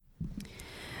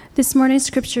This morning's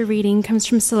scripture reading comes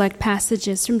from select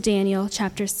passages from Daniel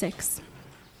chapter 6.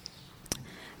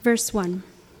 Verse 1.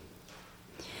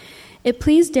 It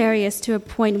pleased Darius to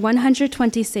appoint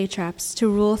 120 satraps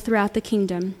to rule throughout the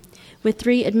kingdom, with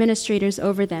 3 administrators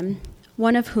over them,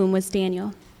 one of whom was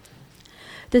Daniel.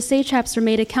 The satraps were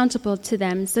made accountable to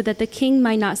them so that the king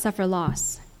might not suffer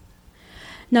loss.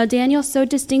 Now Daniel so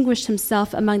distinguished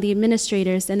himself among the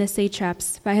administrators and the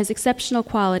satraps by his exceptional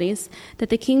qualities that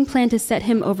the king planned to set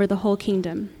him over the whole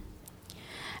kingdom.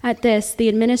 At this, the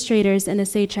administrators and the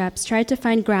satraps tried to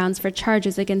find grounds for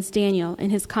charges against Daniel in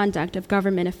his conduct of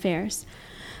government affairs,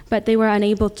 but they were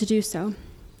unable to do so.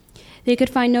 They could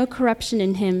find no corruption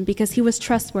in him because he was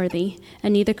trustworthy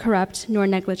and neither corrupt nor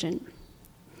negligent.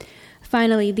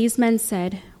 Finally, these men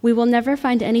said, "We will never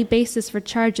find any basis for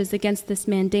charges against this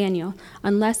man Daniel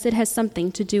unless it has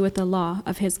something to do with the law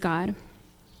of his God."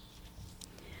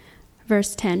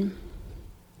 Verse 10.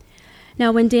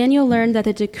 Now when Daniel learned that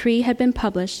the decree had been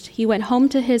published, he went home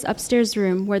to his upstairs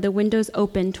room where the windows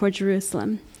opened toward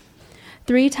Jerusalem.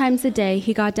 3 times a day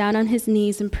he got down on his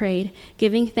knees and prayed,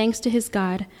 giving thanks to his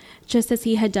God, just as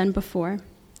he had done before.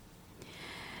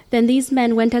 Then these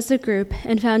men went as a group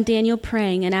and found Daniel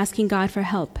praying and asking God for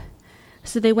help.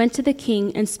 So they went to the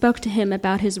king and spoke to him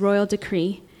about his royal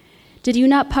decree. "Did you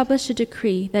not publish a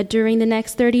decree that during the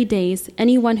next 30 days,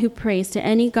 anyone who prays to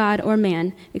any god or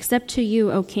man, except to you,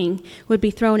 O king, would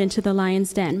be thrown into the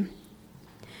lion's den?"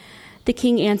 The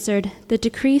king answered, "The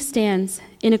decree stands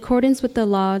in accordance with the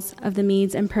laws of the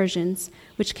Medes and Persians,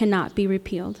 which cannot be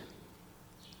repealed."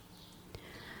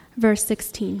 Verse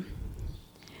 16.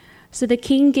 So the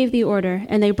king gave the order,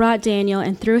 and they brought Daniel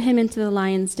and threw him into the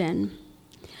lion's den.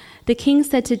 The king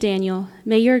said to Daniel,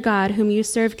 "May your God, whom you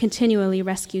serve continually,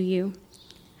 rescue you."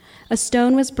 A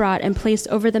stone was brought and placed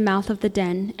over the mouth of the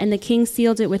den, and the king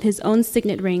sealed it with his own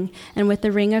signet ring and with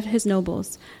the ring of his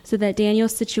nobles, so that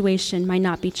Daniel's situation might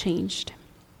not be changed.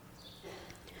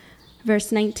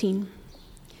 Verse 19.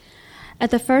 At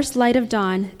the first light of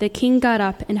dawn, the king got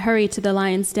up and hurried to the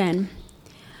lion's den.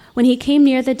 When he came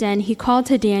near the den, he called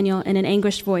to Daniel in an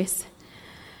anguished voice,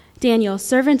 "Daniel,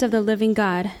 servant of the living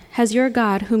God, has your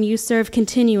God, whom you serve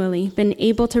continually, been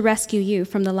able to rescue you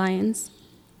from the lions?"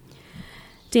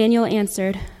 Daniel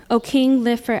answered, "O king,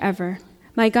 live forever.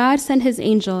 My God sent his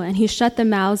angel, and he shut the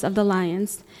mouths of the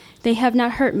lions. They have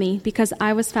not hurt me, because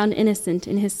I was found innocent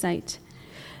in his sight.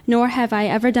 Nor have I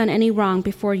ever done any wrong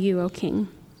before you, O king."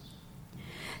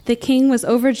 The king was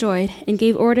overjoyed and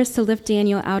gave orders to lift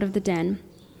Daniel out of the den.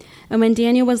 And when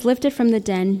Daniel was lifted from the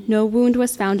den, no wound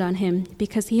was found on him,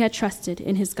 because he had trusted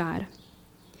in his God.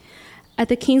 At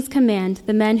the king's command,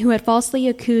 the men who had falsely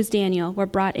accused Daniel were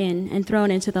brought in and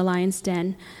thrown into the lion's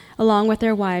den, along with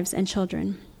their wives and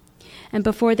children. And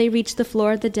before they reached the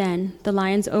floor of the den, the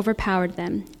lions overpowered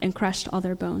them and crushed all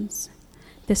their bones.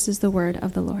 This is the word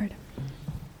of the Lord.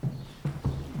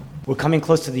 We're coming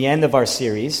close to the end of our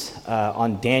series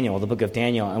on Daniel, the book of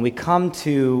Daniel, and we come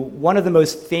to one of the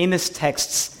most famous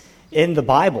texts in the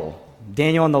Bible,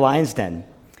 Daniel in the lion's den.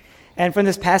 And from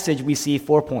this passage, we see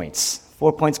 4 points.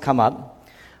 4 points come up.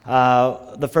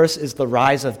 The first is the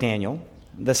rise of Daniel.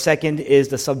 The second is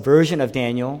the subversion of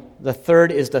Daniel. The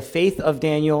third is the faith of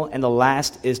Daniel. And the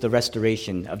last is the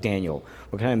restoration of Daniel.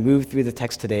 We're going to move through the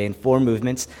text today in 4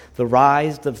 movements: the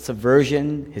rise, the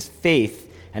subversion, his faith,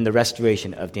 and the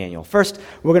restoration of Daniel. First,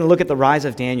 we're going to look at the rise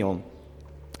of Daniel.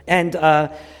 And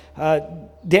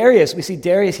Darius, we see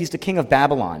Darius, he's the king of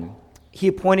Babylon. He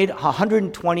appointed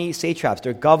 120 satraps,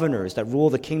 they're governors that rule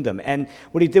the kingdom. And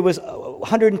what he did was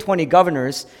 120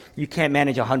 governors. You can't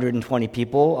manage 120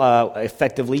 people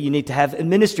effectively. You need to have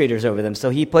administrators over them. So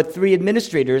he put 3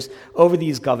 administrators over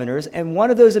these governors, and one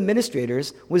of those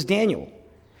administrators was Daniel.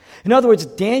 In other words,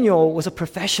 Daniel was a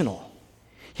professional.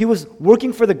 He was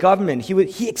working for the government.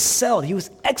 He excelled. He was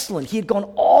excellent. He had gone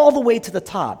all the way to the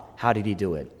top. How did he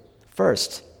do it?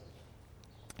 First,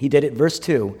 he did it, verse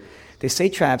 2. The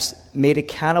satraps were made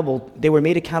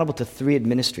accountable to 3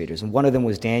 administrators, and one of them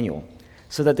was Daniel,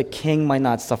 so that the king might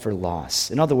not suffer loss.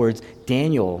 In other words,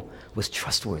 Daniel was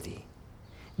trustworthy.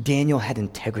 Daniel had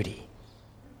integrity.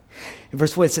 In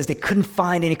verse 4, it says they couldn't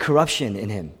find any corruption in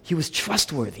him. He was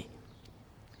trustworthy.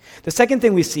 The second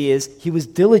thing we see is he was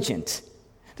diligent.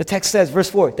 The text says, verse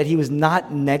 4, that he was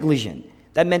not negligent.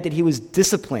 That meant that he was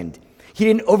disciplined. He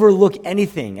didn't overlook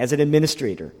anything as an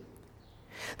administrator.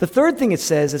 The third thing it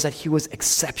says is that he was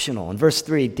exceptional. In verse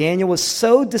 3, Daniel was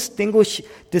so distinguished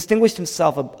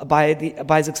himself by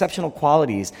his exceptional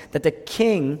qualities that the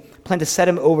king planned to set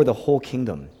him over the whole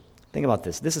kingdom. Think about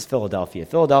this. This is Philadelphia.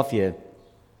 Philadelphia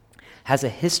has a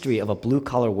history of a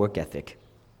blue-collar work ethic.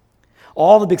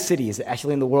 All the big cities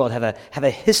actually in the world have a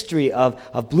history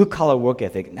of blue-collar work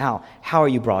ethic. Now, how are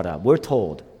you brought up? We're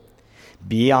told,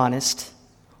 be honest,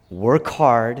 work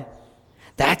hard.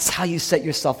 That's how you set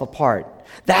yourself apart.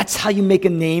 That's how you make a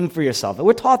name for yourself. And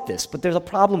we're taught this, but there's a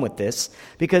problem with this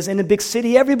because in a big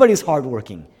city, everybody's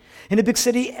hardworking. In a big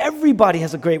city, everybody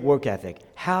has a great work ethic.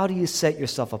 How do you set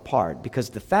yourself apart? Because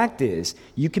the fact is,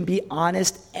 you can be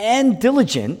honest and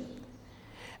diligent,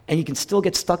 and you can still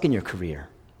get stuck in your career.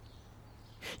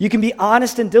 You can be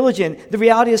honest and diligent. The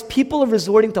reality is people are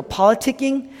resorting to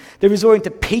politicking. They're resorting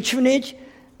to patronage.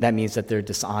 That means that they're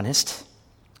dishonest,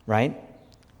 right?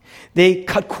 They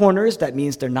cut corners. That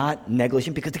means they're not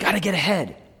negligent because they got to get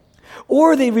ahead.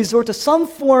 Or they resort to some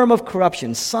form of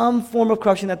corruption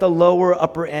at the lower,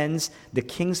 upper ends. The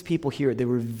king's people here, they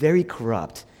were very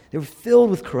corrupt. They were filled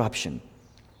with corruption.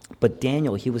 But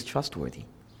Daniel, he was trustworthy.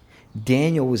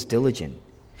 Daniel was diligent.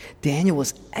 Daniel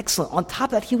was excellent. On top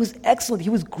of that, he was excellent. He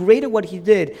was great at what he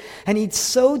did. And he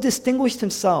so distinguished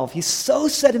himself. He so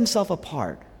set himself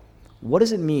apart. What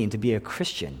does it mean to be a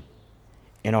Christian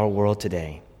in our world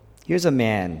today? Here's a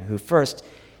man who first,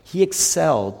 he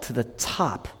excelled to the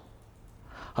top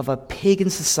of a pagan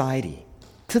society,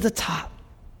 to the top.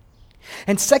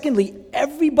 And secondly,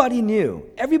 everybody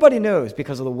knows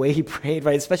because of the way he prayed,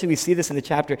 right? Especially we see this in the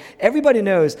chapter. Everybody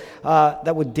knows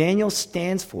that what Daniel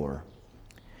stands for,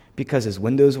 because his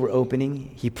windows were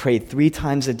opening, he prayed 3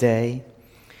 times a day.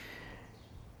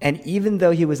 And even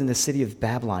though he was in the city of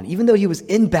Babylon, even though he was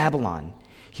in Babylon,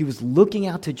 he was looking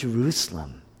out to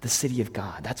Jerusalem, the city of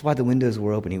God. That's why the windows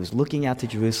were open. He was looking out to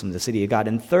Jerusalem, the city of God.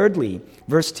 And thirdly,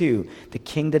 verse 2, the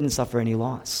king didn't suffer any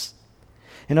loss.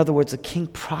 In other words, the king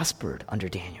prospered under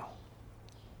Daniel.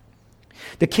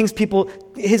 The king's people,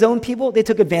 his own people, they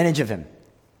took advantage of him.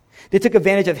 They took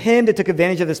advantage of him. They took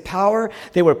advantage of his power.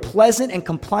 They were pleasant and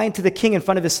compliant to the king in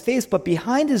front of his face, but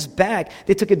behind his back,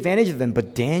 they took advantage of him.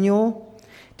 But Daniel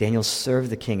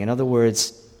served the king. In other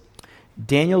words,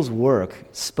 Daniel's work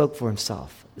spoke for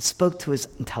himself. It spoke to his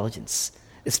intelligence.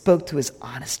 It spoke to his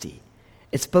honesty.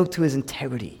 It spoke to his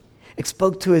integrity. It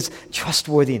spoke to his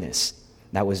trustworthiness.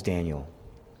 That was Daniel.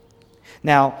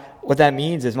 Now, what that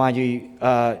means is, mind you,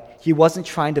 he wasn't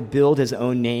trying to build his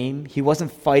own name. He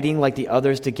wasn't fighting like the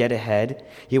others to get ahead.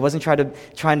 He wasn't trying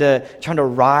to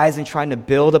rise and trying to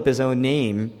build up his own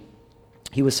name.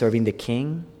 He was serving the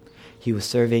king. He was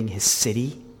serving his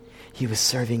city. He was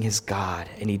serving his God,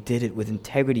 and he did it with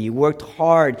integrity. He worked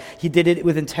hard. He did it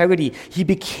with integrity. He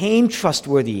became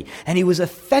trustworthy, and he was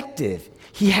effective.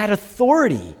 He had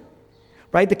authority,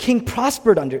 right? The king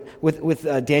prospered with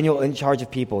Daniel in charge of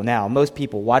people. Now, most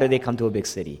people, why do they come to a big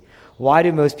city? Why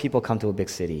do most people come to a big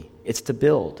city? It's to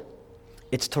build.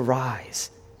 It's to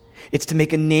rise. It's to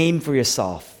make a name for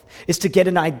yourself. It's to get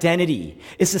an identity.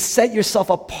 It's to set yourself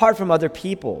apart from other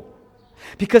people.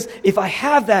 Because if I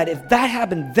have that, if that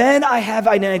happened, then I have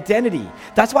an identity.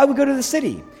 That's why we go to the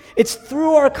city. It's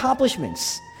through our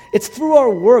accomplishments. It's through our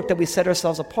work that we set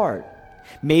ourselves apart.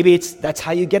 Maybe that's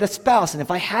how you get a spouse. And if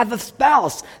I have a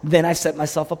spouse, then I set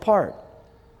myself apart.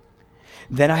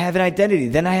 Then I have an identity.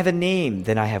 Then I have a name.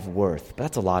 Then I have worth. But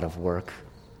that's a lot of work.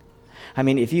 I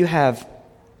mean, if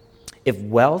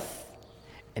wealth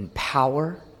and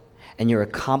power and your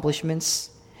accomplishments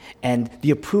and the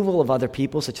approval of other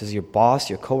people, such as your boss,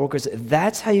 your coworkers, if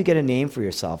that's how you get a name for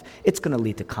yourself, it's going to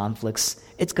lead to conflicts.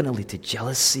 It's going to lead to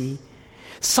jealousy,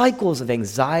 cycles of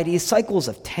anxiety, cycles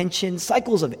of tension,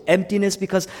 cycles of emptiness,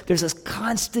 because there's this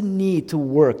constant need to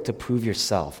work to prove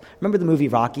yourself. Remember the movie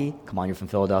Rocky? Come on, you're from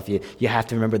Philadelphia. You have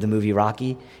to remember the movie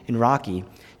Rocky. In Rocky,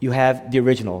 you have the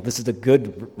original. This is the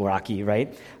good Rocky,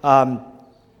 right?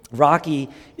 Rocky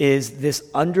is this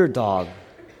underdog,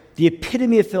 the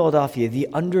epitome of Philadelphia, the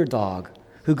underdog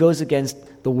who goes against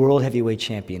the world heavyweight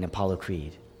champion, Apollo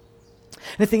Creed.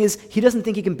 And the thing is, he doesn't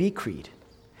think he can beat Creed.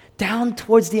 Down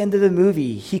towards the end of the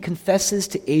movie, he confesses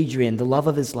to Adrian, the love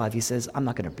of his life. He says, I'm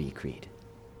not going to beat Creed.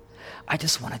 I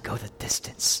just want to go the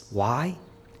distance. Why?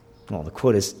 Well, the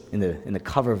quote is in the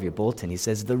cover of your bulletin. He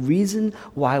says, the reason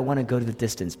why I want to go to the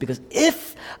distance, because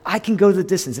if I can go the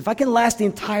distance, if I can last the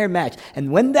entire match,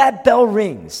 and when that bell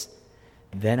rings,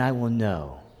 then I will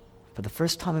know, for the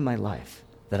first time in my life,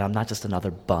 that I'm not just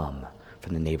another bum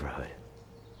from the neighborhood.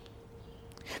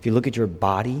 If you look at your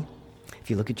body, if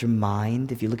you look at your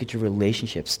mind, if you look at your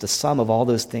relationships, the sum of all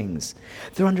those things,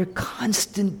 they're under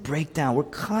constant breakdown. We're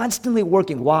constantly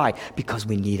working. Why? Because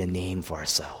we need a name for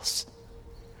ourselves.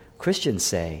 Christians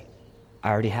say, I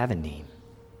already have a name.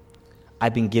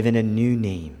 I've been given a new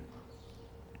name.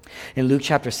 In Luke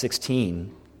chapter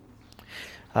 16,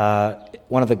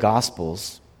 one of the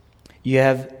Gospels, you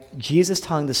have Jesus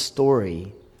telling the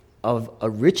story of a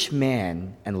rich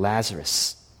man and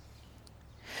Lazarus.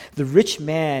 The rich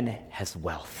man has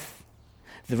wealth.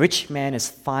 The rich man is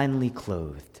finely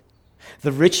clothed.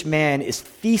 The rich man is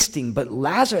feasting, but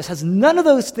Lazarus has none of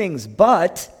those things,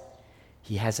 but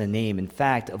he has a name. In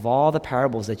fact, of all the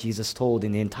parables that Jesus told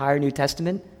in the entire New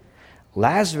Testament,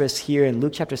 Lazarus here in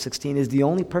Luke chapter 16 is the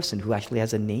only person who actually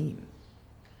has a name.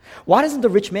 Why doesn't the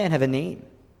rich man have a name?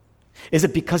 Is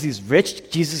it because he's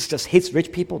rich? Jesus just hates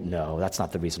rich people? No, that's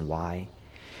not the reason why.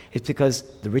 It's because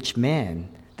the rich man,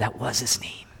 that was his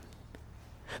name.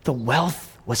 The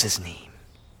wealth was his name.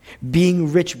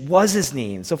 Being rich was his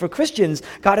name. So for Christians,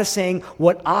 God is saying,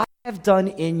 what I have done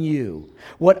in you,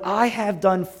 what I have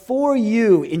done for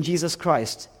you in Jesus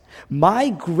Christ, my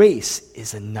grace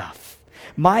is enough.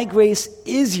 My grace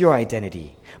is your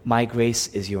identity. My grace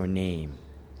is your name.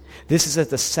 This is at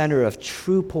the center of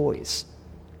true poise.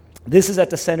 This is at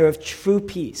the center of true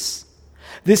peace.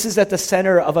 This is at the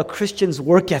center of a Christian's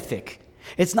work ethic.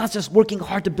 It's not just working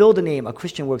hard to build a name. A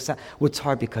Christian works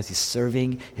hard because he's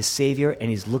serving his Savior and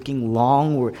he's looking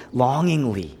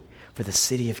longingly for the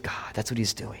city of God. That's what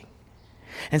he's doing.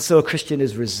 And so a Christian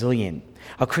is resilient.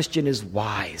 A Christian is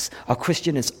wise. A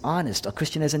Christian is honest. A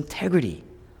Christian has integrity.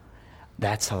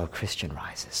 That's how a Christian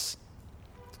rises.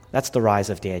 That's the rise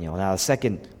of Daniel. Now, the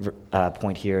second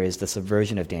point here is the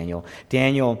subversion of Daniel.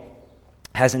 Daniel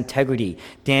has integrity.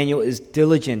 Daniel is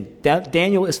diligent.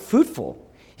 Daniel is fruitful.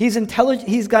 He's intelligent,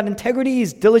 he's got integrity,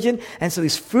 he's diligent, and so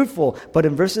he's fruitful. But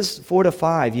in verses 4 to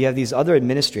 5, you have these other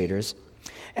administrators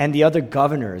and the other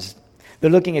governors.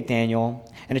 They're looking at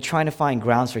Daniel, and they're trying to find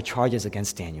grounds for charges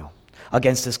against Daniel,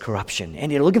 against his corruption.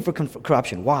 And they're looking for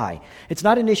corruption. Why? It's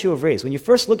not an issue of race. When you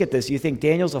first look at this, you think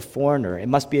Daniel's a foreigner. It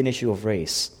must be an issue of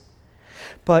race.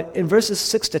 But in verses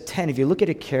 6 to 10, if you look at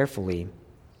it carefully,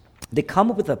 they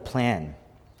come up with a plan.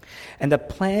 And the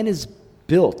plan is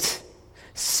built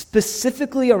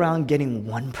specifically around getting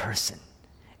one person.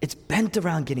 It's bent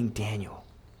around getting Daniel.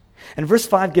 And verse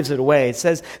 5 gives it away. It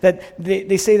says that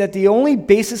they say that the only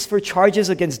basis for charges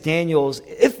against Daniel is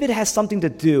if it has something to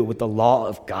do with the law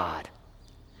of God.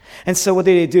 And so what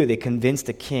do? They convince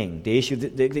the king. They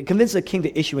convince the king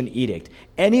to issue an edict.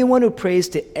 Anyone who prays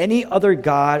to any other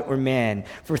god or man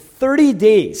for 30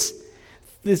 days,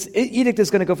 this edict is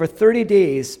going to go for 30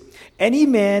 days.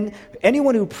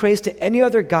 Anyone who prays to any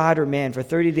other god or man for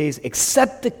 30 days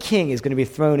except the king is going to be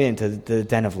thrown into the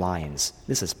den of lions.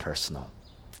 This is personal.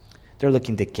 They're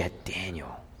looking to get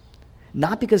Daniel.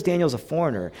 Not because Daniel's a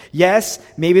foreigner. Yes,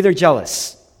 maybe they're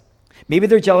jealous. Maybe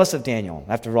they're jealous of Daniel.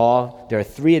 After all, there are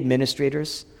 3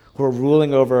 administrators who are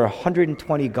ruling over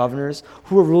 120 governors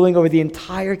who are ruling over the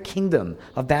entire kingdom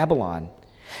of Babylon.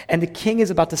 And the king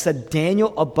is about to set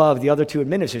Daniel above the other 2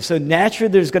 administrators. So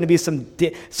naturally, there's going to be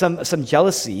some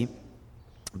jealousy.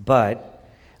 But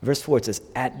verse 4, it says,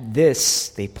 at this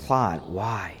they plot.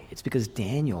 Why? It's because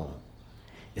Daniel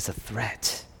is a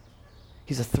threat.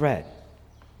 He's a threat.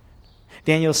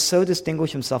 Daniel so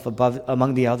distinguished himself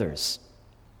among the others.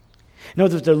 In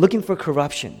other words, they're looking for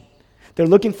corruption. They're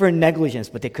looking for negligence,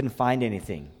 but they couldn't find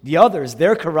anything. The others,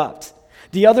 they're corrupt.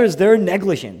 The others, they're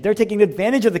negligent. They're taking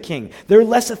advantage of the king. They're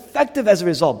less effective as a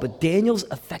result. But Daniel's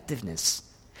effectiveness,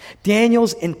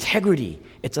 Daniel's integrity,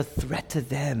 it's a threat to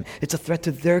them. It's a threat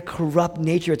to their corrupt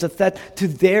nature. It's a threat to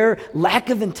their lack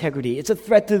of integrity. It's a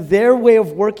threat to their way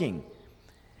of working.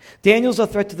 Daniel's a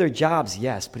threat to their jobs,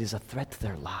 yes, but he's a threat to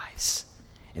their lives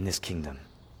in this kingdom.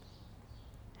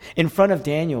 In front of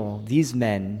Daniel, these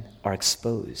men are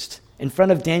exposed. In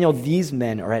front of Daniel, these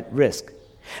men are at risk.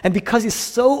 And because he's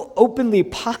so openly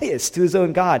pious to his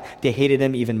own God, they hated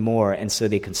him even more. And so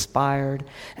they conspired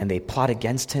and they plot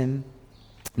against him,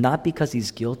 not because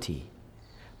he's guilty,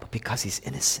 but because he's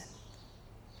innocent.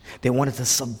 They wanted to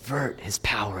subvert his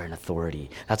power and authority.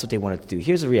 That's what they wanted to do.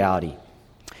 Here's the reality.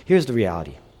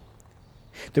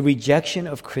 The rejection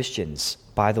of Christians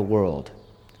by the world,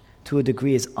 to a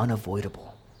degree, is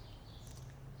unavoidable.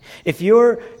 If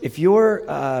you're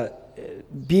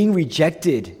being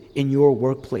rejected in your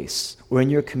workplace or in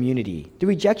your community, the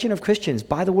rejection of Christians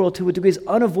by the world to a degree is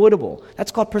unavoidable.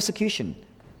 That's called persecution.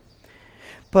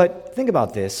 But think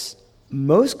about this.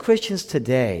 Most Christians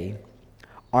today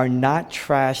are not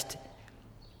trashed.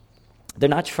 They're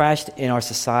not trashed in our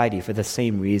society for the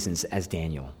same reasons as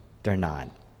Daniel. They're not.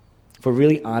 If we're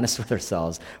really honest with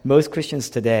ourselves, most Christians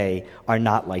today are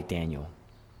not like Daniel.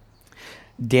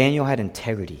 Daniel had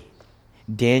integrity.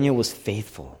 Daniel was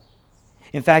faithful.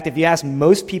 In fact, if you ask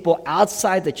most people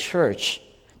outside the church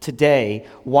today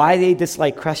why they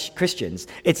dislike Christians,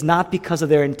 it's not because of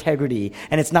their integrity,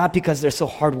 and it's not because they're so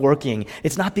hardworking.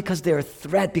 It's not because they're a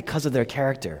threat because of their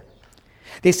character.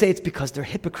 They say it's because they're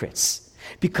hypocrites.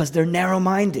 because they're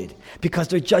narrow-minded, because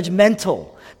they're judgmental,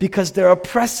 because they're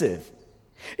oppressive.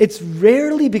 It's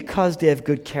rarely because they have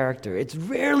good character. It's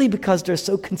rarely because they're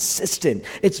so consistent.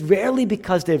 It's rarely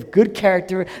because they have good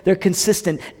character, they're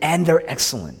consistent, and they're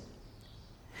excellent.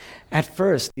 At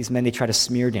first, these men, they try to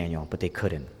smear Daniel, but they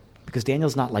couldn't, because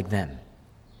Daniel's not like them.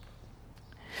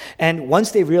 And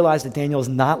once they realize that Daniel's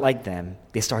not like them,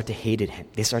 they start to hate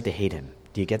him.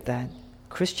 Do you get that?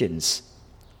 Christians,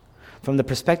 from the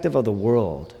perspective of the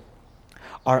world,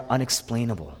 are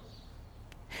unexplainable.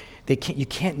 You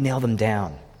can't nail them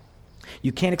down.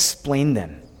 You can't explain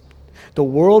them. The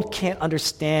world can't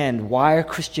understand why a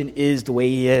Christian is the way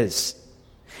he is.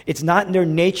 It's not in their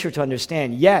nature to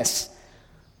understand. Yes,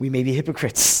 we may be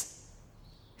hypocrites.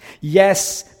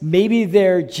 Yes, maybe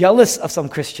they're jealous of some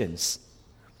Christians,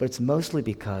 but it's mostly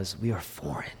because we are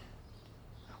foreign.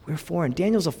 We're foreign.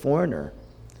 Daniel's a foreigner,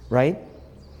 right?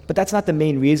 But that's not the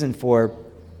main reason for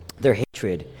their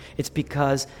hatred. It's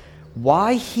because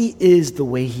why he is the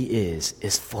way he is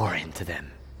foreign to them.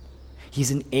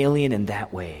 He's an alien in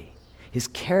that way. His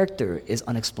character is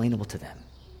unexplainable to them.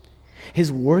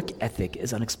 His work ethic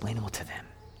is unexplainable to them.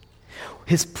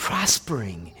 His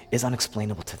prospering is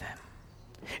unexplainable to them.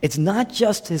 It's not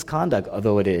just his conduct,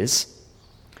 although it is.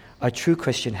 A true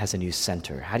Christian has a new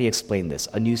center. How do you explain this?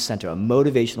 A new center, a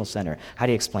motivational center. How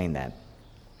do you explain that?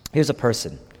 Here's a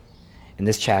person in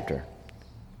this chapter.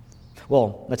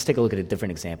 Well, let's take a look at a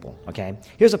different example, okay?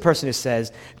 Here's a person who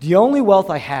says, the only wealth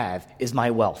I have is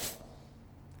my wealth.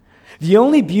 The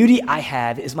only beauty I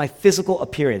have is my physical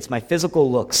appearance, my physical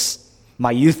looks,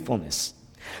 my youthfulness.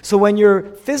 So when your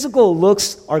physical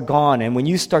looks are gone and when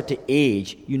you start to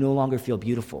age, you no longer feel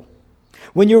beautiful.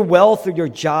 When your wealth or your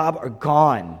job are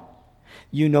gone,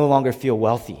 you no longer feel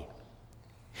wealthy.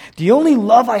 The only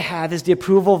love I have is the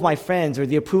approval of my friends or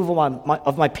the approval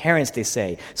of my parents, they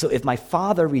say. So if my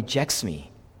father rejects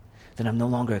me, then I'm no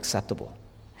longer acceptable.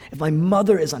 If my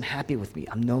mother is unhappy with me,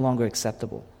 I'm no longer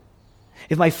acceptable.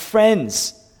 If my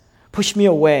friends push me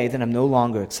away, then I'm no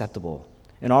longer acceptable.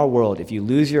 In our world, if you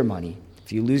lose your money,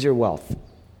 if you lose your wealth,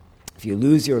 if you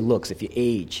lose your looks, if you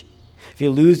age, if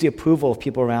you lose the approval of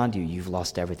people around you, you've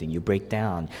lost everything. You break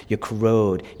down, you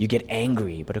corrode, you get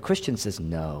angry. But a Christian says,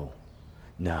 no.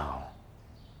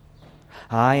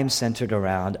 I am centered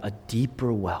around a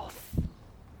deeper wealth,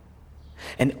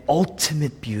 an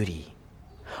ultimate beauty,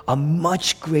 a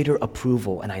much greater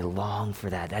approval, and I long for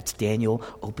that. That's Daniel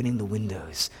opening the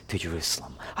windows to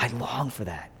Jerusalem. I long for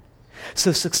that.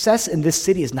 So success in this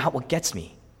city is not what gets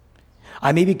me.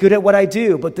 I may be good at what I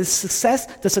do, but the success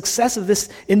of this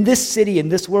in this city, in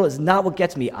this world, is not what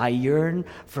gets me. I yearn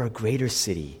for a greater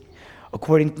city.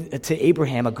 According to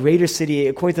Abraham, a greater city,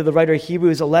 according to the writer of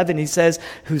Hebrews 11, he says,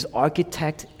 whose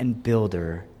architect and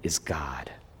builder is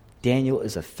God. Daniel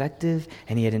is effective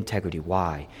and he had integrity.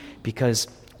 Why? Because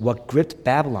what gripped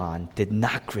Babylon did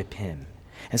not grip him.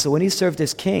 And so when he served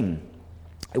as king,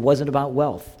 it wasn't about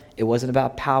wealth. It wasn't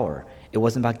about power. It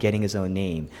wasn't about getting his own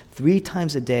name. 3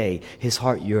 times a day, his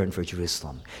heart yearned for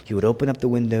Jerusalem. He would open up the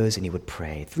windows and he would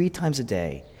pray 3 times a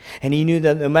day. And he knew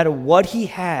that no matter what he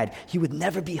had, he would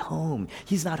never be home.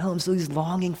 He's not home, so he's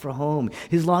longing for home.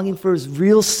 He's longing for his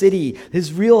real city,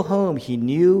 his real home. He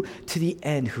knew to the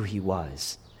end who he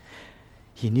was.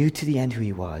 He knew to the end who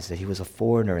he was, that he was a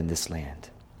foreigner in this land.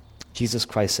 Jesus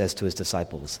Christ says to his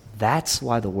disciples, that's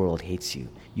why the world hates you.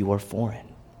 You are foreign.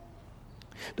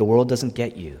 The world doesn't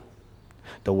get you.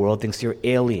 The world thinks you're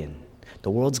alien.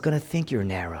 The world's going to think you're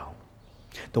narrow.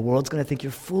 The world's going to think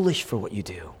you're foolish for what you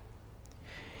do.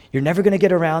 You're never going to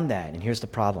get around that. And here's the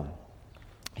problem.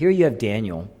 Here you have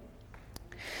Daniel.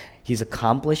 He's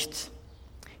accomplished.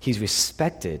 He's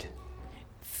respected.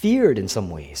 Feared in some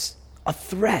ways. A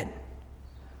threat.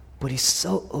 But he's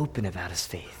so open about his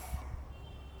faith.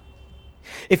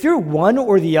 If you're one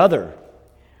or the other,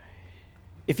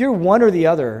 if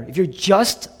you're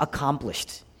just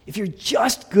accomplished, if you're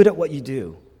just good at what you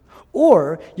do,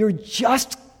 or you're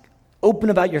just open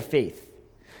about your faith,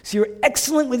 so you're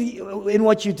excellent in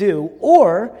what you do,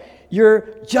 or you're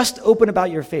just open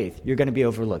about your faith, you're going to be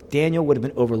overlooked. Daniel would have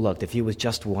been overlooked if he was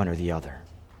just one or the other.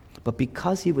 But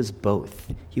because he was both,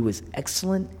 he was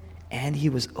excellent and he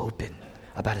was open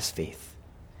about his faith.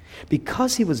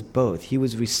 Because he was both, he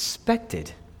was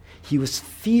respected, he was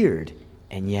feared,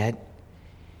 and yet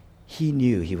he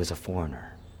knew he was a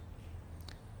foreigner.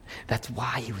 That's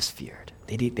why he was feared.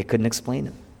 They couldn't explain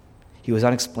him. He was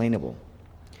unexplainable.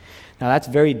 Now that's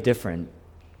very different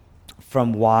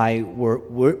from why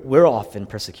we're often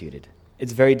persecuted.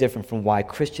 It's very different from why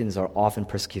Christians are often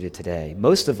persecuted today.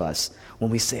 Most of us, when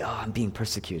we say, I'm being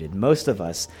persecuted, most of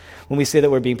us, when we say that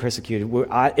we're being persecuted,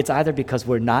 it's either because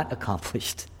we're not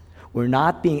accomplished, we're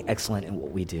not being excellent in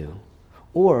what we do,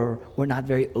 or we're not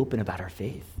very open about our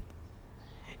faith.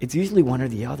 It's usually one or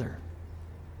the other.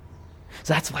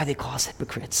 So that's why they call us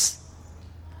hypocrites,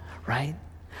 right?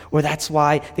 Or that's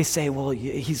why they say, well,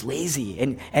 he's lazy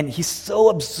and he's so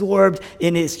absorbed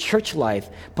in his church life,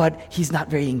 but he's not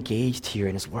very engaged here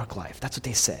in his work life. That's what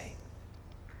they say.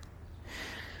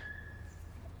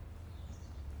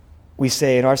 We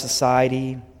say in our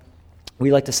society,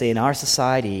 we like to say in our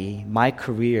society, my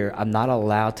career, I'm not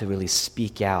allowed to really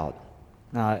speak out.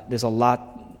 There's a lot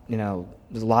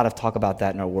of talk about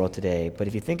that in our world today. But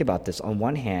if you think about this, on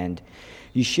one hand,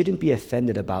 you shouldn't be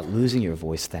offended about losing your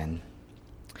voice then.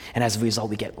 And as a result,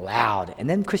 we get loud. And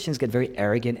then Christians get very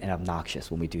arrogant and obnoxious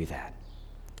when we do that.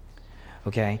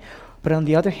 Okay? But on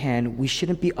the other hand, we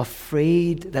shouldn't be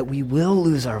afraid that we will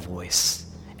lose our voice.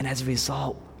 And as a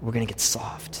result, we're going to get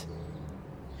soft.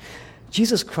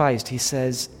 Jesus Christ, he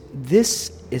says,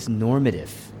 this is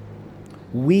normative.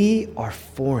 We are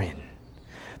foreign.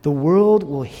 The world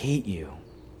will hate you.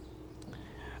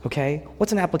 Okay?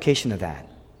 What's an application of that?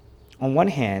 On one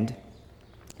hand,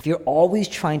 if you're always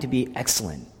trying to be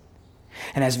excellent,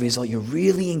 and as a result, you're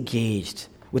really engaged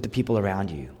with the people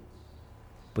around you,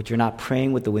 but you're not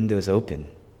praying with the windows open,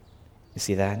 you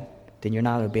see that? Then you're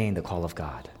not obeying the call of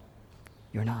God.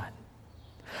 You're not.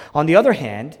 On the other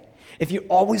hand, if you're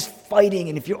always fighting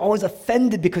and if you're always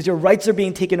offended because your rights are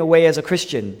being taken away as a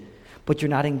Christian, but you're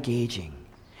not engaging,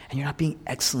 and you're not being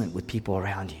excellent with people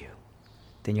around you,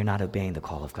 then you're not obeying the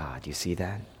call of God. Do you see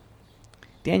that?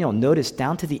 Daniel, notice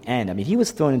down to the end, he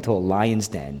was thrown into a lion's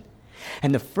den.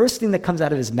 And the first thing that comes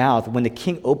out of his mouth when the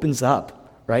king opens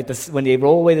up, right, when they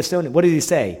roll away the stone, what does he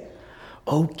say?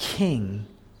 "O king,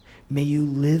 may you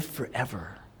live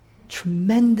forever."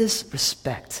 Tremendous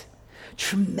respect.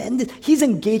 Tremendous. He's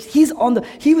engaged.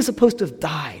 He was supposed to have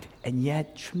died, and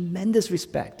yet tremendous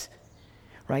respect.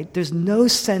 Right? There's no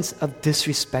sense of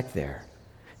disrespect there,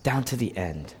 down to the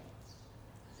end.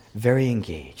 Very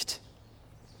engaged.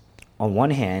 On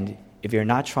one hand, if you're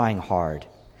not trying hard,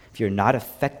 if you're not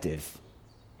effective,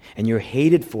 and you're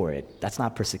hated for it, that's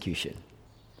not persecution.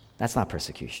 That's not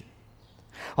persecution.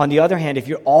 On the other hand, if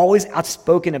you're always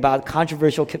outspoken about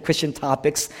controversial Christian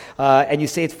topics, and you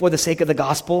say it's for the sake of the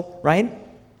gospel, right?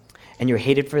 And you're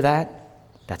hated for that,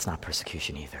 that's not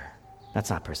persecution either. That's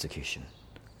not persecution.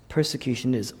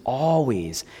 Persecution is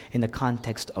always in the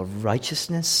context of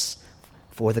righteousness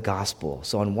for the gospel.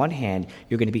 So on one hand,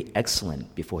 you're going to be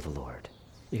excellent before the Lord.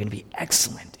 You're going to be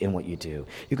excellent in what you do.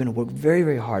 You're going to work very,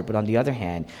 very hard. But on the other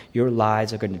hand, your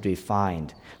lives are going to be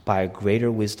defined by a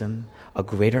greater wisdom, a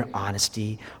greater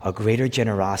honesty, a greater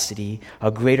generosity,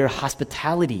 a greater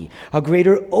hospitality, a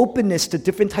greater openness to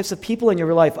different types of people in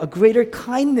your life, a greater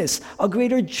kindness, a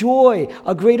greater joy,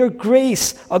 a greater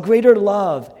grace, a greater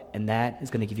love. And that is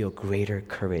going to give you a greater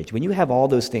courage. When you have all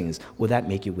those things, will that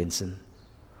make you winsome?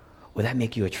 Will that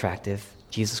make you attractive?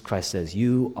 Jesus Christ says,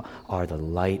 you are the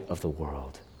light of the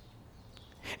world.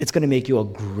 It's going to make you a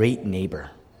great neighbor.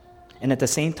 And at the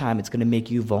same time, it's going to make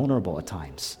you vulnerable at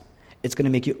times. It's going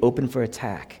to make you open for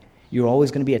attack. You're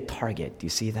always going to be a target. Do you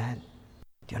see that?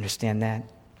 Do you understand that?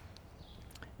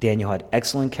 Daniel had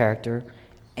excellent character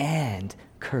and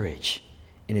courage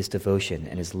in his devotion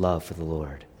and his love for the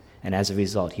Lord. And as a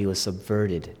result, he was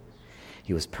subverted.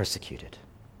 He was persecuted.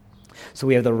 So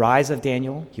we have the rise of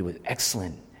Daniel. He was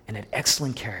excellent and had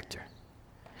excellent character.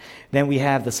 Then we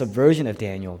have the subversion of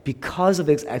Daniel. Because of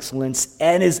his excellence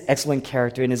and his excellent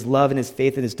character and his love and his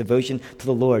faith and his devotion to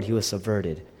the Lord, he was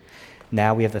subverted.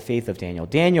 Now we have the faith of Daniel.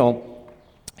 Daniel,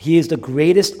 he is the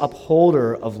greatest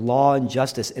upholder of law and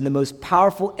justice in the most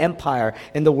powerful empire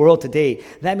in the world today.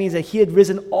 That means that he had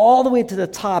risen all the way to the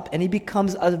top and he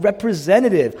becomes a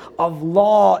representative of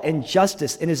law and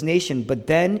justice in his nation. But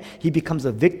then he becomes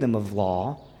a victim of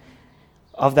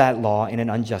that law in an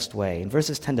unjust way. In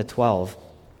verses 10 to 12,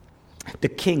 the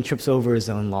king trips over his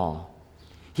own law.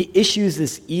 He issues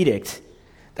this edict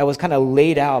that was kind of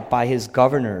laid out by his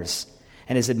governors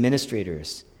and his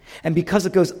administrators. And because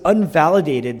it goes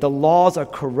unvalidated, the laws are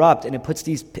corrupt, and it puts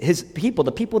his people,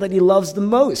 the people that he loves the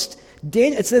most.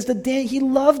 It says that he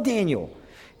loved Daniel.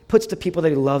 It puts the people that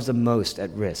he loves the most at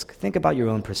risk. Think about your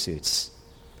own pursuits.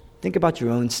 Think about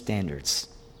your own standards.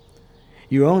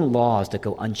 Your own laws that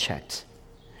go unchecked.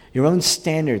 Your own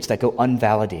standards that go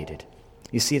unvalidated.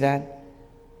 You see that?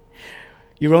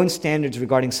 Your own standards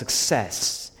regarding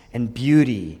success and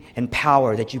beauty and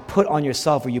power that you put on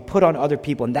yourself or you put on other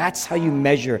people, and that's how you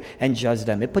measure and judge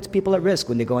them. It puts people at risk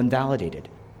when they go unvalidated.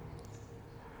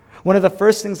 One of the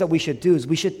first things that we should do is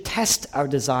we should test our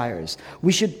desires.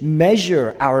 We should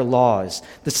measure our laws,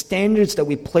 the standards that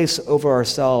we place over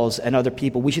ourselves and other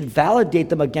people. We should validate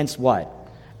them against what?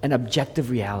 an objective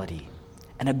reality,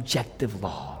 an objective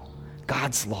law,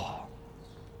 God's law.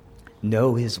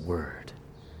 Know His Word.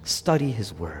 Study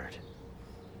His Word.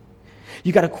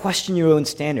 You got to question your own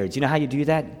standards. You know how you do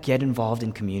that? Get involved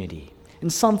in community, in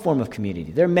some form of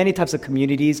community. There are many types of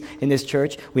communities in this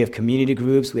church. We have community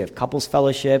groups, we have couples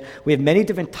fellowship, we have many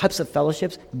different types of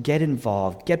fellowships. Get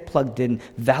involved, get plugged in,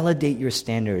 validate your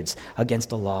standards against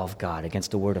the law of God,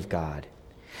 against the Word of God.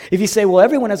 If you say, well,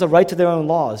 everyone has a right to their own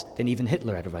laws, then even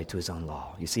Hitler had a right to his own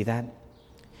law. You see that?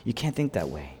 You can't think that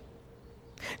way.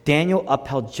 Daniel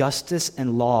upheld justice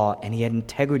and law, and he had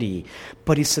integrity,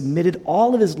 but he submitted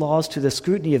all of his laws to the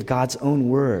scrutiny of God's own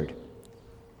word.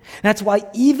 And that's why,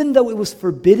 even though it was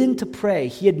forbidden to pray,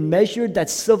 he had measured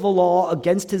that civil law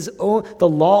against the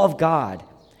law of God,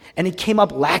 and it came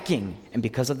up lacking. And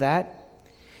because of that,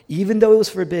 even though it was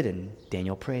forbidden,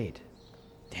 Daniel prayed.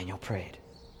 Daniel prayed.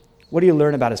 What do you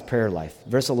learn about his prayer life?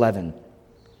 Verse 11.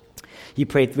 He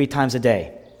prayed 3 times a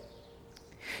day.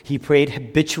 He prayed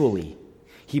habitually.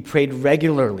 He prayed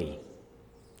regularly.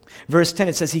 Verse 10,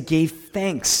 it says he gave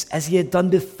thanks as he had done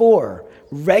before,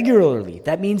 regularly.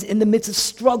 That means in the midst of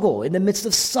struggle, in the midst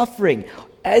of suffering.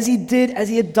 As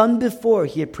he had done before,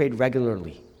 he had prayed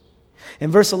regularly. In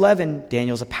verse 11,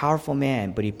 Daniel's a powerful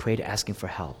man, but he prayed asking for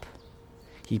help.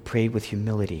 He prayed with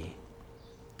humility.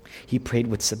 He prayed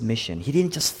with submission. He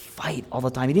didn't just fight all the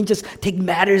time. He didn't just take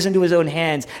matters into his own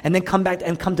hands and then come back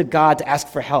and come to God to ask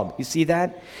for help. You see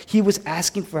that? He was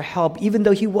asking for help. Even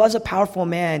though he was a powerful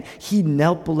man, he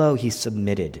knelt below. He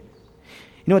submitted. You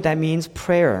know what that means?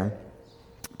 Prayer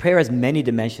has many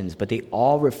dimensions, but they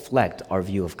all reflect our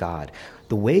view of God.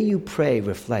 The way you pray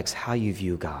reflects how you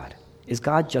view God. Is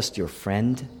God just your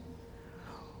friend,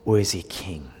 or is he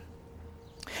king?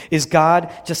 Is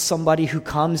God just somebody who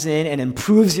comes in and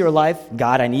improves your life?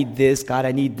 God, I need this. God,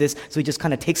 I need this. So he just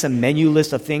kind of takes a menu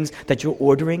list of things that you're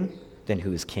ordering. Then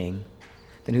who is king?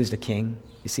 Then who's the king?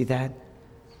 You see that?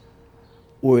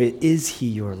 Or is he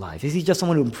your life? Is he just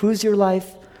someone who improves your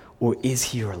life, or is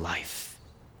he your life?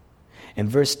 In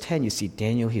verse 10, you see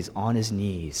Daniel, he's on his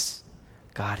knees.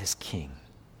 God is king.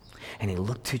 And he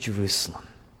looked to Jerusalem.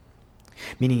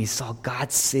 Meaning he saw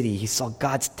God's city, he saw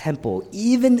God's temple,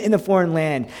 even in a foreign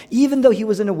land, even though he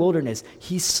was in a wilderness,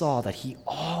 he saw that he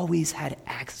always had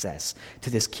access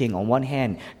to this king. On one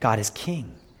hand, God is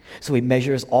king, so he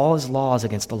measures all his laws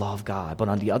against the law of God. But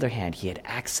on the other hand, he had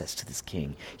access to this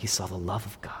king. He saw the love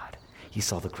of God. He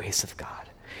saw the grace of God.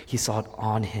 He saw it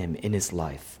on him in his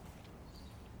life.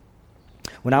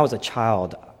 When I was a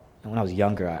child, when I was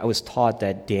younger, I was taught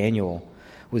that Daniel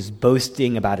was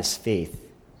boasting about his faith.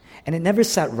 And it never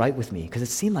sat right with me because it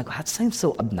seemed like, that seems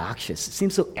so obnoxious. It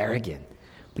seems so arrogant.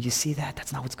 But you see that?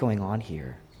 That's not what's going on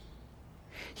here.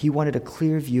 He wanted a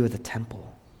clear view of the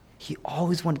temple. He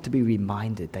always wanted to be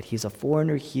reminded that he's a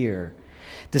foreigner here.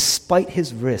 Despite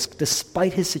his risk,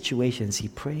 despite his situations, he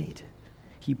prayed.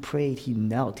 He prayed, he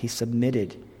knelt, he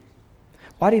submitted.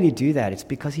 Why did he do that? It's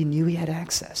because he knew he had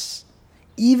access.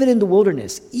 Even in the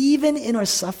wilderness, even in our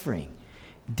suffering,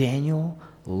 Daniel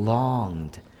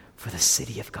longed for the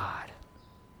city of God.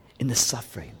 In the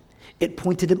suffering, it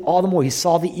pointed him all the more. He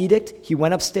saw the edict. He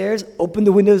went upstairs, opened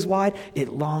the windows wide. It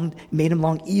made him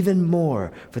long even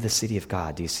more for the city of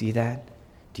God. Do you see that?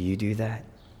 Do you do that?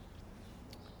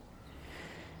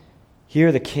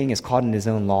 Here the king is caught in his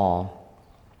own law.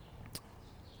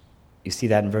 You see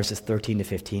that in verses 13 to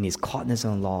 15. He's caught in his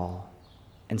own law.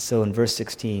 And so in verse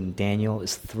 16, Daniel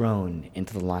is thrown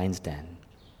into the lion's den,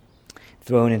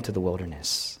 thrown into the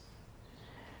wilderness.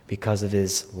 Because of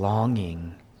his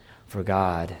longing for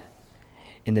God,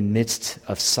 in the midst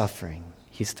of suffering,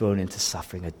 he's thrown into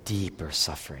suffering, a deeper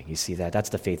suffering. You see that? That's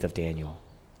the faith of Daniel.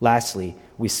 Lastly,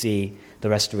 we see the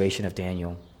restoration of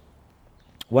Daniel.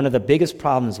 One of the biggest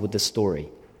problems with this story,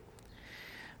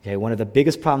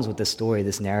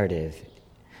 this narrative,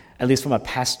 at least from a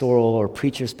pastoral or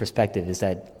preacher's perspective, is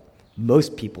that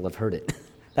most people have heard it.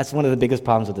 That's one of the biggest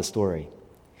problems with the story.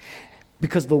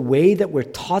 Because the way that we're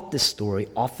taught this story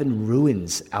often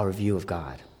ruins our view of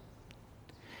God.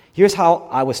 Here's how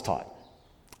I was taught.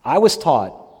 I was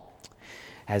taught,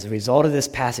 as a result of this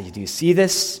passage, do you see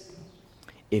this?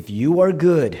 If you are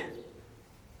good,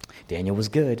 Daniel was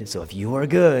good, so if you are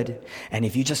good, and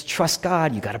if you just trust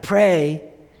God, you got to pray,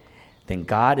 then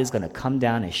God is going to come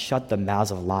down and shut the mouths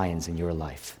of lions in your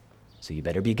life. So you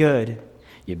better be good.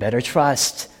 You better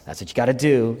trust. That's what you got to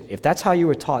do. If that's how you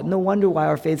were taught, no wonder why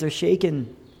our faiths are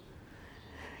shaken.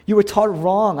 You were taught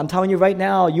wrong. I'm telling you right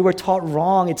now, you were taught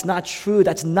wrong. It's not true.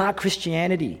 That's not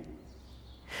Christianity.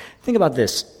 Think about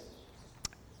this.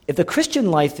 If the Christian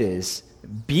life is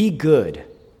be good,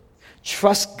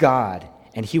 trust God,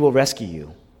 and he will rescue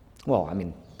you, well,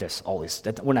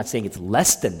 we're not saying it's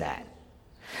less than that.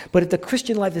 But if the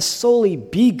Christian life is solely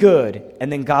be good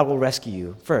and then God will rescue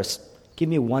you, first, give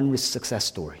me one success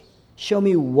story. Show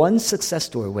me one success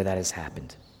story where that has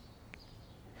happened.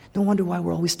 No wonder why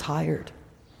we're always tired.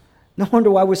 No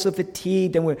wonder why we're so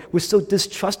fatigued and we're so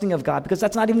distrusting of God, because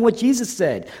that's not even what Jesus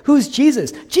said. Who's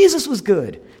Jesus? Jesus was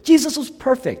good. Jesus was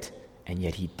perfect, and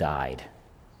yet he died.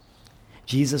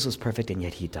 Jesus was perfect, and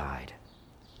yet he died.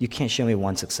 You can't show me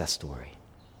one success story.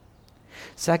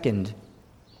 Second,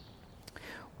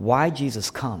 why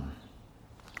Jesus come?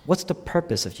 What's the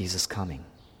purpose of Jesus coming?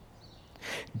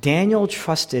 Daniel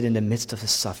trusted in the midst of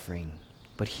his suffering,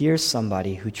 but here's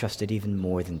somebody who trusted even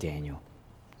more than Daniel.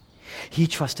 He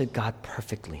trusted God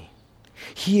perfectly.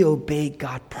 He obeyed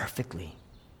God perfectly.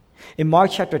 In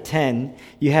Mark chapter 10,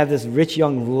 you have this rich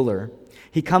young ruler.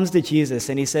 He comes to Jesus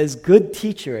and he says, "Good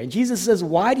teacher." And Jesus says,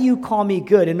 "Why do you call me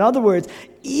good?" In other words,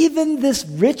 even this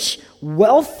rich,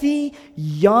 wealthy,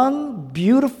 young,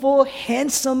 beautiful,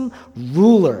 handsome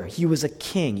ruler, he was a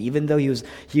king. Even though he was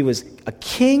a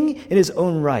king in his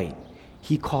own right,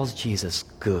 he calls Jesus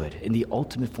good, in the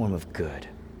ultimate form of good.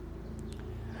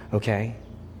 Okay?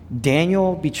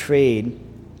 Daniel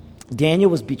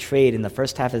was betrayed in the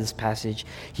first half of this passage.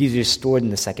 He was restored in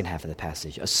the second half of the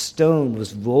passage. A stone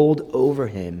was rolled over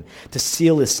him to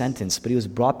seal his sentence, but he was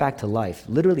brought back to life,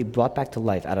 literally brought back to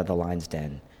life out of the lion's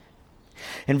den.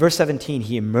 In verse 17,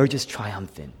 he emerges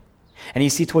triumphant. And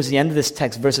you see towards the end of this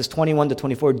text, verses 21 to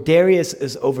 24, Darius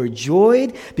is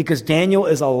overjoyed because Daniel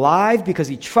is alive, because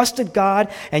he trusted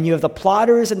God, and you have the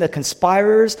plotters and the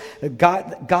conspirators.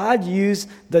 God used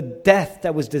the death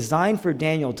that was designed for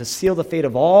Daniel to seal the fate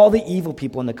of all the evil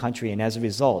people in the country, and as a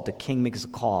result, the king makes a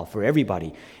call for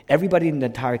everybody in the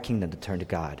entire kingdom to turn to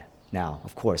God. Now,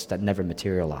 of course, that never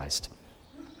materialized.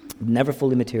 Never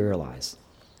fully materialized.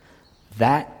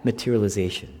 That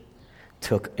materialization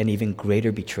took an even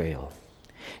greater betrayal,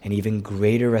 an even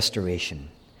greater restoration,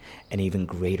 an even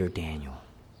greater Daniel.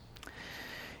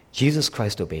 Jesus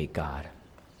Christ obeyed God.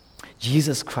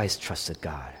 Jesus Christ trusted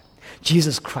God.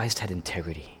 Jesus Christ had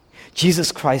integrity.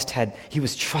 Jesus Christ he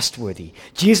was trustworthy.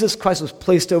 Jesus Christ was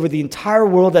placed over the entire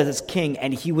world as his king,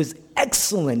 and he was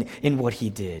excellent in what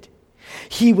he did.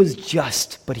 He was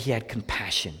just, but he had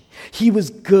compassion. He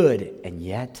was good, and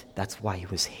yet that's why he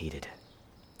was hated.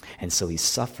 And so he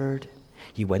suffered.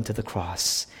 He went to the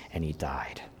cross and he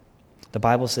died. The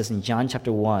Bible says in John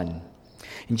chapter 1,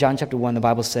 the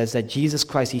Bible says that Jesus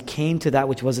Christ, he came to that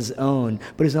which was his own,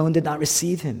 but his own did not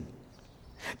receive him.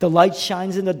 The light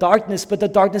shines in the darkness, but the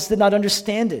darkness did not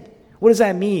understand it. What does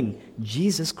that mean?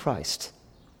 Jesus Christ,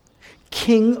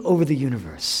 King over the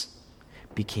universe,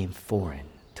 became foreign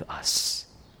to us.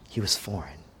 He was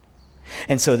foreign.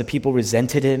 And so the people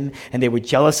resented him, and they were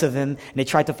jealous of him, and they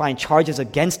tried to find charges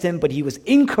against him, but he was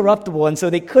incorruptible, and so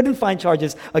they couldn't find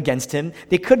charges against him.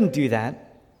 They couldn't do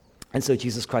that. And so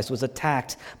Jesus Christ was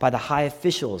attacked by the high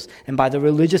officials and by the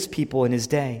religious people in his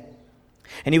day.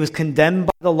 And he was condemned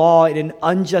by the law in an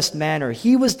unjust manner.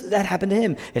 That happened to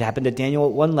him. It happened to Daniel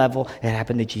at one level, and it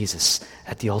happened to Jesus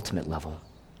at the ultimate level.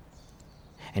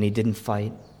 And he didn't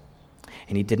fight,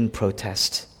 and he didn't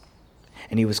protest,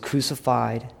 and he was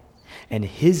crucified. And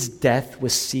his death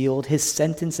was sealed. His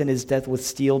sentence and his death was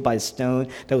sealed by a stone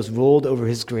that was rolled over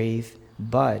his grave.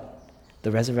 But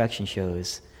the resurrection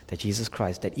shows that Jesus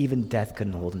Christ, that even death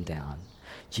couldn't hold him down.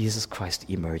 Jesus Christ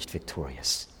emerged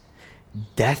victorious.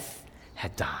 Death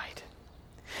had died.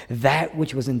 That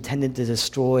which was intended to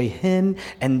destroy him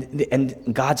and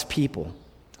God's people,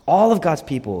 all of God's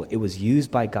people, it was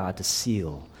used by God to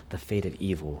seal the fate of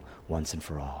evil once and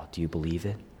for all. Do you believe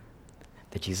it?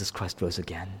 That Jesus Christ rose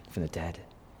again from the dead.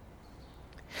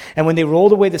 And when they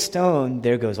rolled away the stone,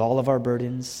 there goes all of our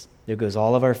burdens. There goes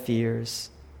all of our fears.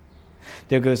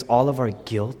 There goes all of our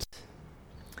guilt.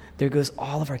 There goes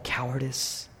all of our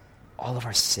cowardice, all of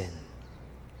our sin.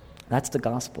 That's the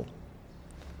gospel.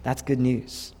 That's good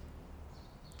news.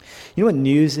 You know what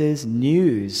news is?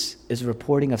 News is a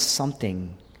reporting of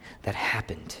something that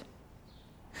happened.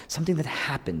 Something that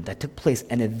happened, that took place,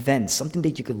 an event, something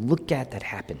that you could look at that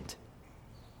happened.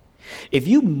 If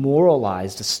you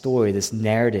moralize the story, this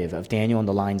narrative of Daniel in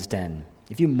the lion's den,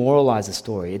 if you moralize the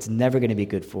story, it's never going to be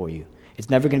good for you.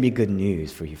 It's never going to be good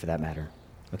news for you, for that matter.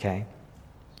 Okay?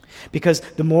 Because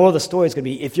the moral of the story is going to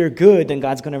be, if you're good, then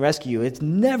God's going to rescue you. It's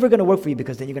never going to work for you,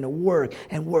 because then you're going to work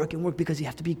and work and work because you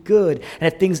have to be good.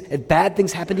 And if bad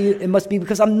things happen to you, it must be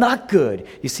because I'm not good.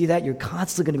 You see that? You're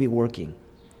constantly going to be working.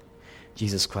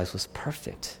 Jesus Christ was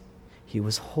perfect. He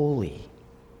was holy.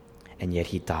 And yet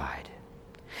he died.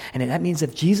 And that means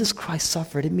if Jesus Christ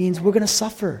suffered, it means we're going to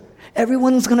suffer.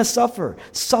 Everyone's going to suffer.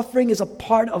 Suffering is a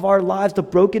part of our lives. The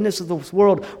brokenness of this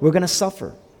world, we're going to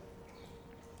suffer.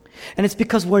 And it's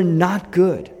because we're not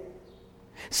good.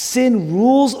 Sin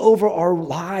rules over our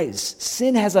lives.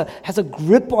 Sin has a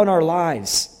grip on our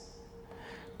lives.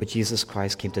 But Jesus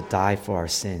Christ came to die for our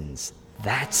sins.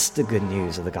 That's the good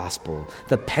news of the gospel.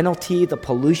 The penalty, the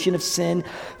pollution of sin,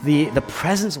 the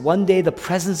presence, one day the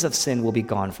presence of sin will be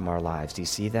gone from our lives. Do you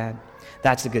see that?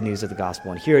 That's the good news of the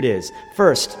gospel. And here it is.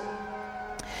 First,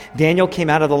 Daniel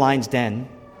came out of the lion's den.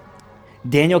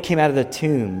 Daniel came out of the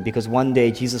tomb because one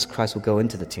day Jesus Christ will go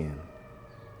into the tomb.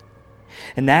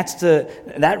 And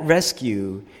that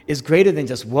rescue is greater than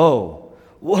just, whoa,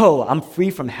 I'm free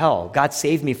from hell. God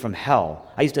saved me from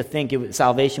hell. I used to think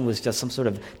salvation was just some sort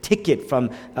of ticket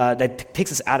that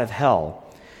takes us out of hell.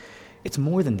 It's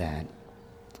more than that.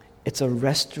 It's a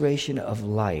restoration of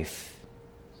life,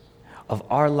 of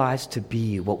our lives to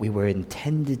be what we were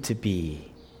intended to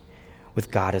be,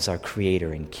 with God as our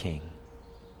creator and king.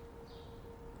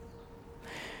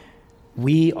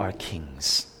 We are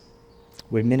kings.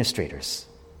 We're administrators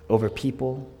over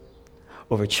people,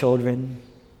 over children,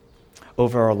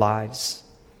 over our lives,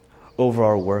 over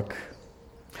our work.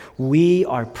 We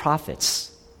are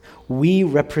prophets. We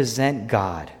represent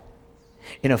God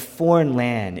in a foreign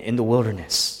land in the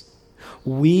wilderness.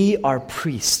 We are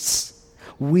priests.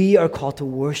 We are called to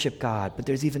worship God, but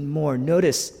there's even more.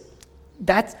 Notice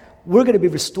that we're going to be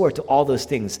restored to all those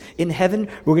things. In heaven,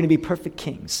 we're going to be perfect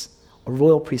kings, a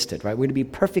royal priesthood, right? We're going to be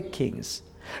perfect kings.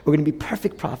 We're going to be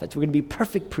perfect prophets. We're going to be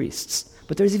perfect priests.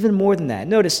 But there's even more than that.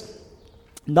 Notice,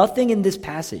 nothing in this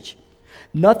passage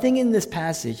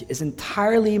is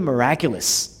entirely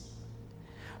miraculous.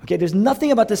 Okay, there's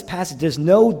nothing about this passage. There's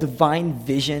no divine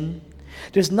vision.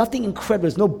 There's nothing incredible.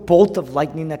 There's no bolt of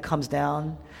lightning that comes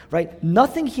down, right?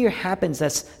 Nothing here happens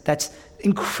that's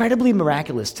incredibly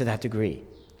miraculous to that degree.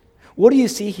 What do you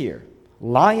see here?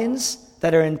 Lions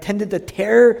that are intended to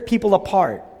tear people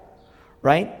apart,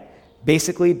 right?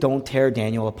 Basically, don't tear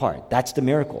Daniel apart. That's the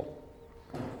miracle,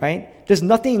 right? There's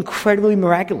nothing incredibly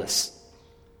miraculous.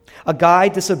 A guy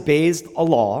disobeys a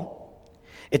law.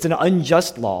 It's an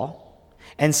unjust law.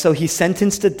 And so he's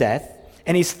sentenced to death,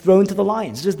 and he's thrown to the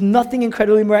lions. There's nothing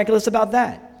incredibly miraculous about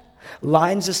that.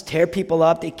 Lions just tear people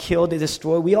up. They kill, they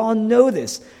destroy. We all know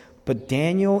this. But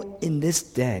Daniel, in this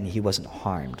den, he wasn't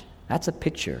harmed. That's a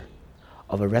picture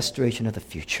of a restoration of the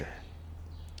future.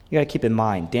 You got to keep in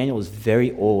mind, Daniel is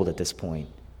very old at this point.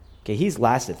 Okay, he's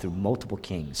lasted through multiple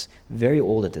kings, very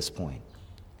old at this point.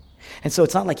 And so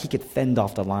it's not like he could fend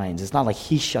off the lions. It's not like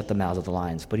he shut the mouths of the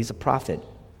lions, but he's a prophet.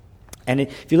 And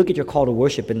if you look at your call to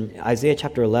worship in Isaiah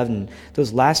chapter 11,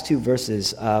 those last two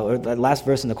verses, or the last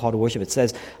verse in the call to worship, it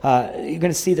says, you're going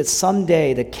to see that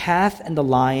someday the calf and the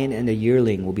lion and the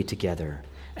yearling will be together,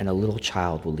 and a little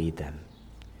child will lead them.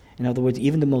 In other words,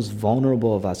 even the most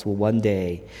vulnerable of us will one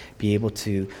day be able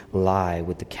to lie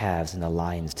with the calves and the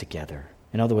lions together.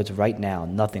 In other words, right now,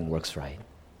 nothing works right.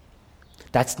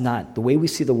 That's not, the way we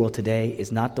see the world today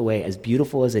is not the way, as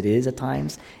beautiful as it is at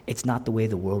times, it's not the way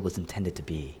the world was intended to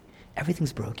be.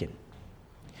 Everything's broken.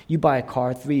 You buy a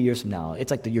car 3 years from now,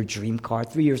 it's like your dream car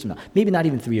 3 years from now, maybe not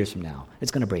even 3 years from now, it's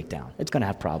going to break down, it's going to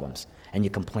have problems, and you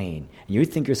complain, and you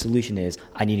think your solution is,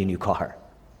 I need a new car.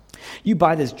 You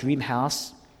buy this dream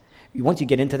house. Once you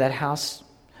get into that house,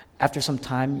 after some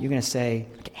time, you're going to say,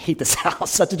 I hate this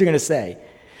house. That's what you're going to say.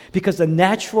 Because the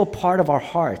natural part of our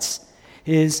hearts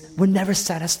is we're never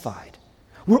satisfied.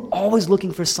 We're always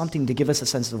looking for something to give us a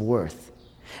sense of worth.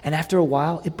 And after a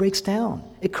while, it breaks down.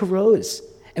 It corrodes.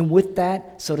 And with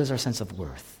that, so does our sense of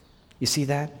worth. You see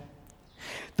that?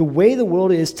 The way the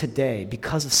world is today,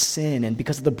 because of sin and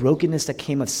because of the brokenness that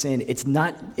came of sin, it's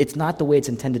not the way it's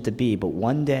intended to be. But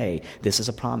one day, this is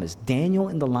a promise. Daniel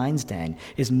in the lion's den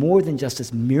is more than just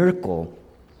this miracle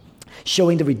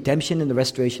showing the redemption and the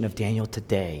restoration of Daniel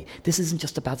today. This isn't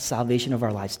just about the salvation of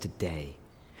our lives today.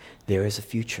 There is a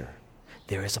future.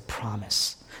 There is a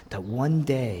promise that one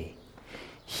day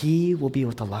he will be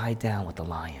able to lie down with the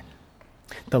lion.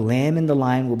 The lamb and the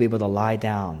lion will be able to lie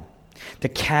down. The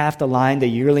calf, the lion, the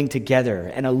yearling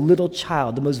together, and a little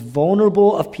child, the most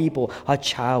vulnerable of people, a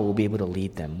child will be able to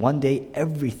lead them. One day,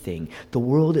 everything, the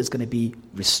world is going to be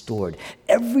restored.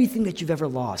 Everything that you've ever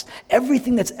lost,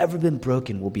 everything that's ever been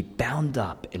broken will be bound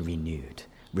up and renewed,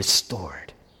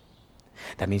 restored.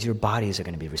 That means your bodies are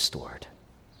going to be restored.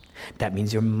 That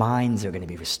means your minds are going to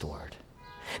be restored.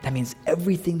 That means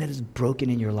everything that is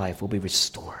broken in your life will be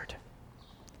restored.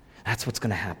 That's what's going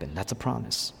to happen. That's a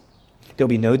promise. There'll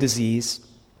be no disease.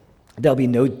 There'll be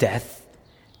no death.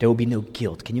 There will be no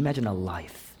guilt. Can you imagine a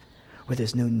life where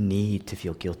there's no need to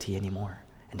feel guilty anymore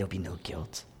and there'll be no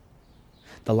guilt.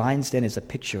 The lion's den is a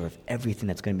picture of everything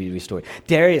that's going to be restored.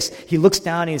 Darius, he looks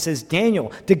down and he says,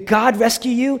 Daniel, did God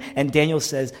rescue you? And Daniel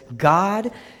says,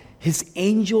 God, his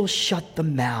angel shut the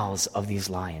mouths of these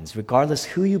lions. Regardless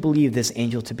who you believe this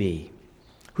angel to be,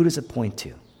 who does it point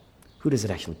to? Who does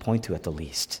it actually point to at the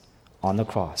least? On the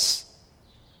cross.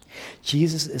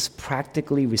 Jesus is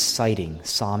practically reciting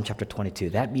Psalm chapter 22.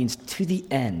 That means to the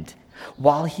end,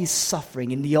 while he's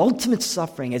suffering, in the ultimate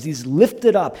suffering, as he's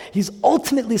lifted up, he's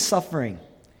ultimately suffering.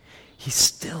 He's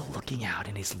still looking out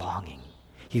and he's longing.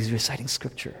 He's reciting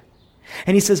scripture.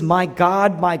 And he says, my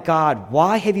God,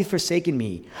 why have you forsaken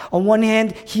me? On one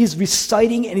hand, he's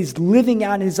reciting and he's living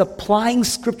out and he's applying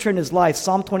scripture in his life.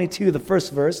 Psalm 22, the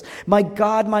first verse, my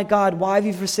God, why have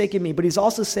you forsaken me? But he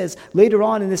also says later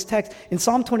on in this text, in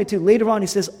Psalm 22, later on he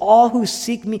says, all who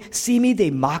see me, they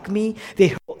mock me, they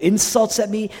hurl insults at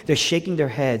me, they're shaking their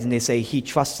heads and they say, he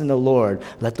trusts in the Lord,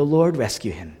 let the Lord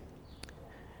rescue him.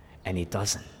 And he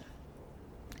doesn't.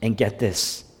 And get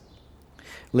this.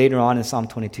 Later on in Psalm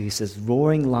 22, he says,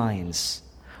 roaring lions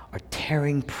are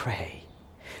tearing prey.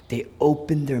 They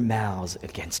open their mouths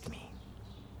against me.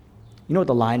 You know what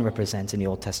the lion represents in the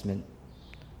Old Testament?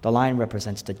 The lion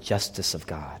represents the justice of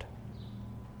God.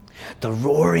 The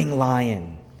roaring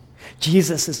lion.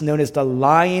 Jesus is known as the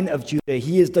Lion of Judah.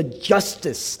 He is the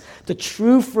justice, the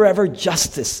true forever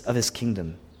justice of his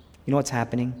kingdom. You know what's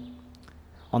happening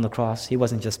on the cross? He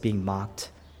wasn't just being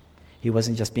mocked. He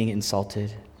wasn't just being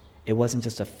insulted. It wasn't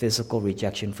just a physical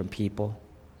rejection from people.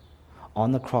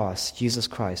 On the cross, Jesus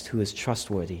Christ, who is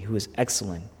trustworthy, who is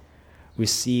excellent,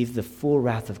 received the full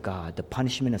wrath of God, the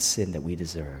punishment of sin that we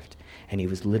deserved. And he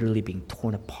was literally being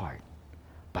torn apart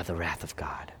by the wrath of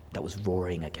God that was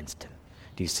roaring against him.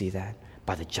 Do you see that?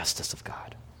 By the justice of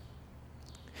God.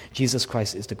 Jesus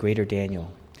Christ is the greater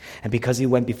Daniel. And because he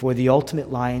went before the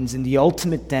ultimate lions in the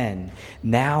ultimate den,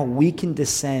 now we can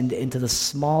descend into the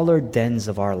smaller dens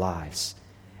of our lives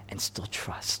and still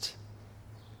trust.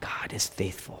 God is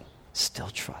faithful. Still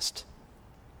trust.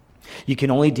 You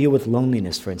can only deal with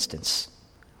loneliness, for instance,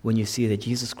 when you see that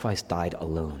Jesus Christ died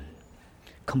alone,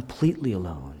 completely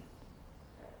alone.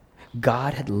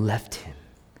 God had left him.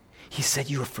 He said,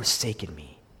 you have forsaken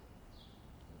me.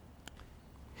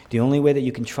 The only way that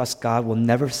you can trust God will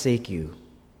never forsake you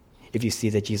if you see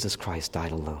that Jesus Christ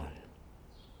died alone.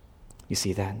 You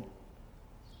see that?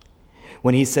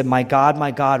 When he said, my God,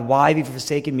 why have you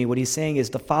forsaken me? What he's saying is,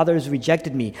 the Father has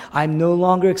rejected me. I'm no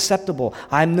longer acceptable.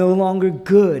 I'm no longer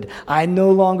good. I'm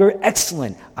no longer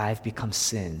excellent. I've become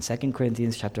sin. 2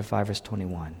 Corinthians chapter 5, verse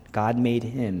 21. God made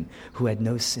him who had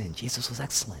no sin. Jesus was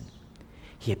excellent.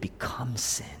 He had become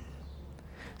sin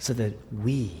so that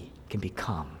we can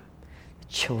become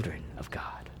children of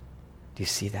God. Do you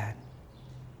see that?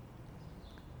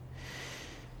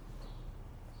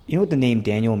 You know what the name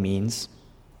Daniel means?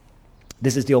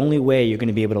 This is the only way you're going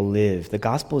to be able to live. The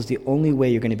gospel is the only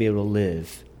way you're going to be able to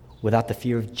live without the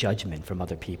fear of judgment from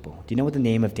other people. Do you know what the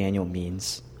name of Daniel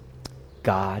means?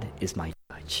 God is my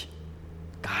judge.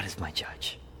 God is my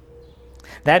judge.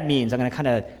 That means, I'm going to kind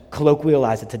of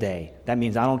colloquialize it today. That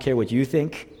means I don't care what you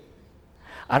think.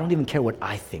 I don't even care what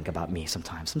I think about me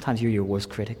sometimes. Sometimes you're your worst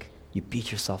critic. You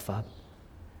beat yourself up.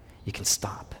 You can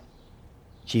stop.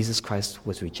 Jesus Christ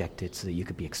was rejected so that you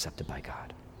could be accepted by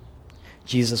God.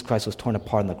 Jesus Christ was torn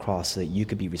apart on the cross so that you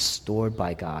could be restored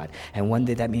by God. And one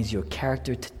day that means your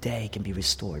character today can be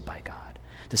restored by God.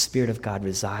 The Spirit of God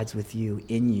resides with you,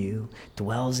 in you,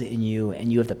 dwells in you,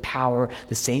 and you have the power,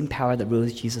 the same power that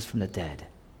rose Jesus from the dead,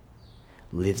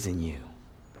 lives in you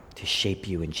to shape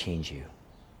you and change you.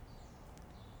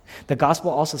 The gospel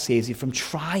also saves you from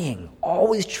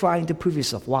always trying to prove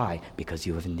yourself. Why? Because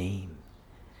you have a name.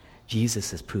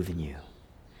 Jesus has proven you,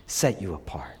 set you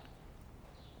apart.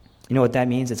 You know what that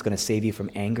means? It's going to save you from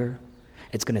anger.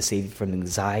 It's going to save you from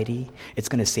anxiety. It's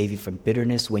going to save you from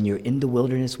bitterness when you're in the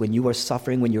wilderness, when you are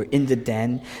suffering, when you're in the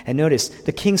den. And notice,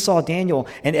 the king saw Daniel,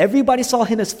 and everybody saw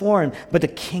him as foreign, but the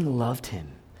king loved him.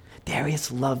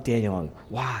 Darius loved Daniel.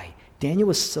 Why? Daniel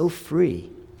was so free.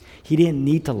 He didn't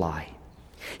need to lie.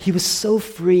 He was so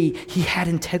free. He had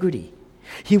integrity.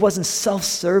 He wasn't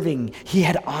self-serving. He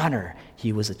had honor.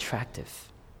 He was attractive.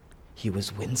 He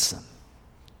was winsome.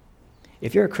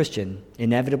 If you're a Christian,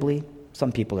 inevitably,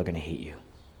 some people are going to hate you.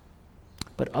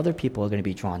 But other people are going to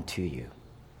be drawn to you.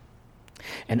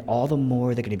 And all the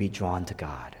more they're going to be drawn to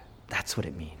God. That's what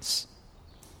it means.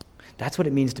 That's what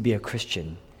it means to be a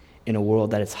Christian in a world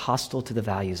that is hostile to the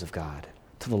values of God,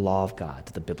 to the law of God,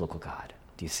 to the biblical God.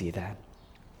 Do you see that?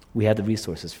 We have the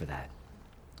resources for that.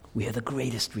 We have the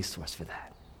greatest resource for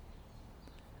that.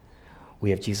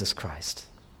 We have Jesus Christ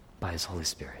by his Holy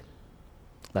Spirit.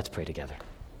 Let's pray together.